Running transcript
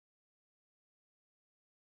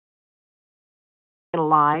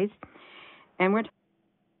hospitalized, and we're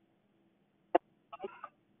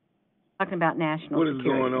talking about national What is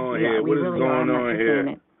going security. on Yeah, here? we What is really are. going I'm not on just saying here?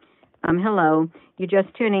 it. Hello. You're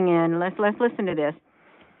just tuning in. Let's listen to this.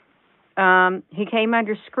 He came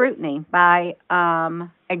under scrutiny by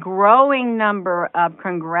a growing number of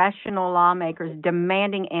congressional lawmakers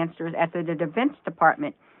demanding answers after the Defense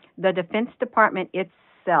Department. The Defense Department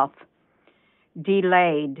itself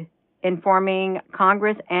delayed informing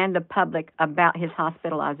Congress and the public about his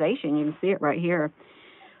hospitalization. You can see it right here.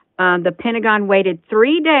 The Pentagon waited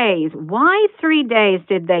 3 days. Why 3 days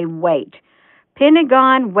did they wait?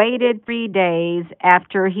 Pentagon waited 3 days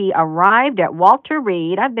after he arrived at Walter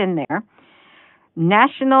Reed. I've been there.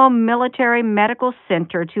 National Military Medical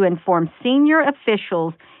Center to inform senior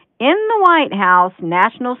officials in the White House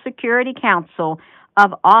National Security Council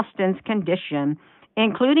of Austin's condition,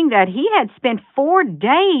 including that he had spent 4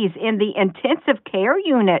 days in the intensive care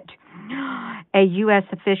unit. A U.S.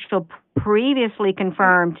 official previously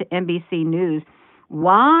confirmed to NBC News.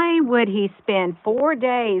 Why would he spend 4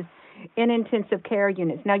 days in intensive care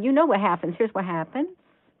units? Now, you know what happens. Here's what happens.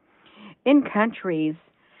 In countries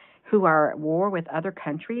who are at war with other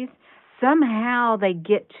countries, somehow they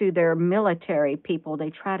get to their military people. They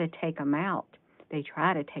try to take them out. They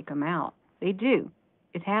do.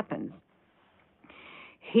 It happens.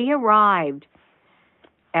 He arrived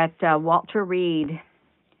at Walter Reed.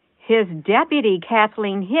 His deputy,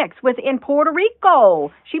 Kathleen Hicks, was in Puerto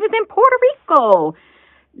Rico. She was in Puerto Rico.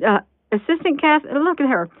 Assistant Kath, look at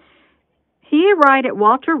her. He arrived at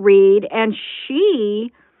Walter Reed, and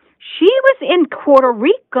she was in Puerto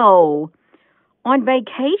Rico on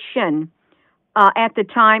vacation at the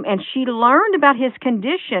time, and she learned about his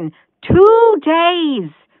condition 2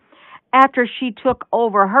 days after she took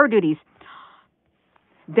over her duties.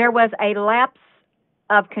 There was a lapse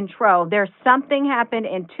of control. There's something happened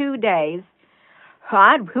in 2 days.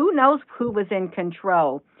 God, who knows who was in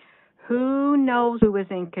control? Who knows who was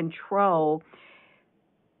in control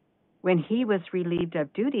when he was relieved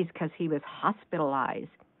of duties because he was hospitalized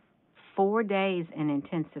 4 days in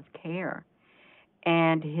intensive care.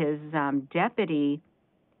 And his deputy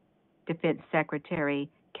defense secretary,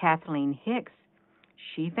 Kathleen Hicks,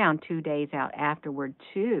 she found 2 days out afterward,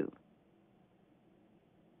 too.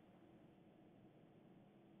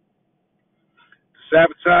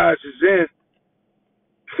 Sabotage is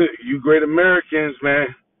in. You great Americans,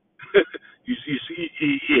 man. you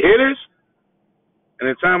hear this? In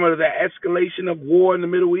the time of the escalation of war in the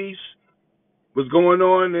Middle East was going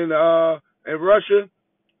on in Russia,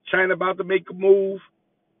 China about to make a move.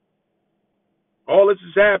 All this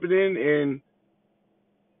is happening, and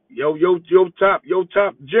your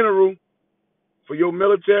top general for your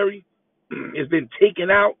military has been taken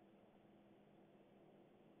out.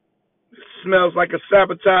 It smells like a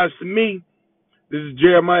sabotage to me. This is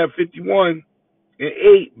Jeremiah 51 and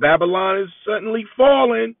 8. Babylon is suddenly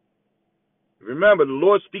falling. Remember, the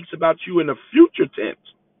Lord speaks about you in the future tense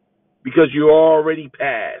because you're already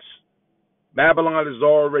past. Babylon is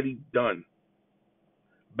already done.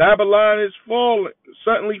 Babylon is falling,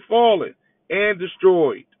 suddenly fallen and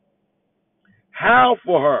destroyed. Howl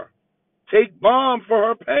for her. Take balm for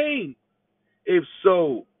her pain. If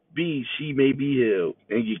so be she may be healed.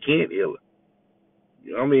 And you can't heal her.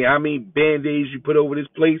 You know what I mean, band-aids you put over this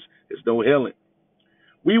place, there's no healing.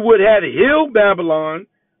 We would have healed Babylon,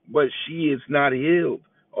 but she is not healed.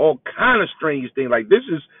 All kind of strange things. Like this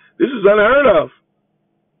is unheard of.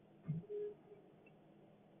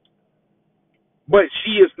 But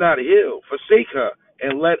she is not healed. Forsake her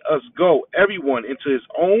and let us go, everyone, into his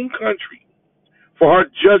own country. For her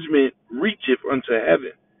judgment reacheth unto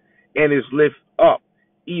heaven, and is lift up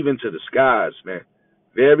even to the skies, man.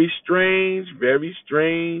 Very strange, very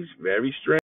strange, very strange.